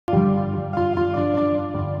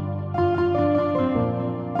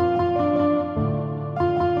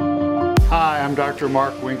I'm Dr.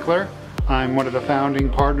 Mark Winkler. I'm one of the founding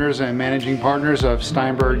partners and managing partners of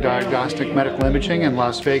Steinberg Diagnostic Medical Imaging in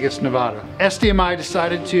Las Vegas, Nevada. SDMI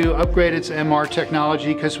decided to upgrade its MR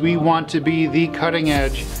technology because we want to be the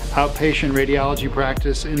cutting-edge outpatient radiology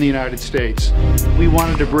practice in the United States. We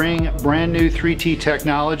wanted to bring brand new 3T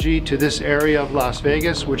technology to this area of Las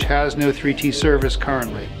Vegas, which has no 3T service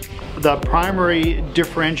currently. The primary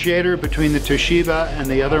differentiator between the Toshiba and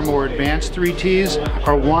the other more advanced 3Ts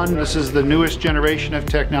are, one, this is the newest generation of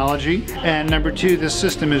technology, and number two, this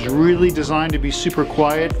system is really designed to be super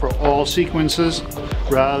quiet for all sequences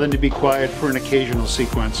rather than to be quiet for an occasional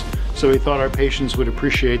sequence. So we thought our patients would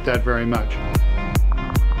appreciate that very much.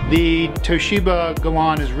 The Toshiba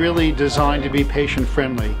Galan is really designed to be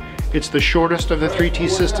patient-friendly. It's the shortest of the 3T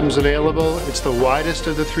systems available, it's the widest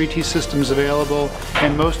of the 3T systems available,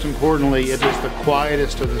 and most importantly, it is the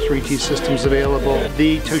quietest of the 3T systems available.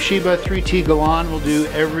 The Toshiba 3T Galan will do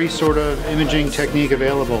every sort of imaging technique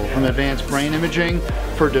available, from advanced brain imaging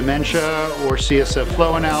for dementia or CSF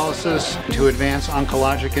flow analysis to advanced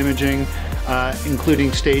oncologic imaging,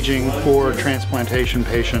 including staging for transplantation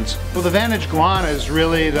patients. Well, the Vantage Galan is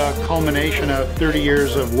really the culmination of 30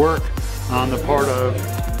 years of work on the part of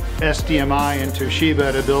SDMI and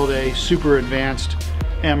Toshiba to build a super advanced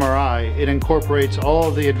MRI. It incorporates all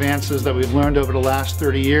of the advances that we've learned over the last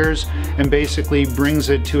 30 years and basically brings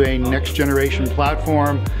it to a next generation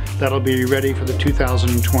platform that'll be ready for the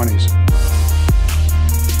 2020s.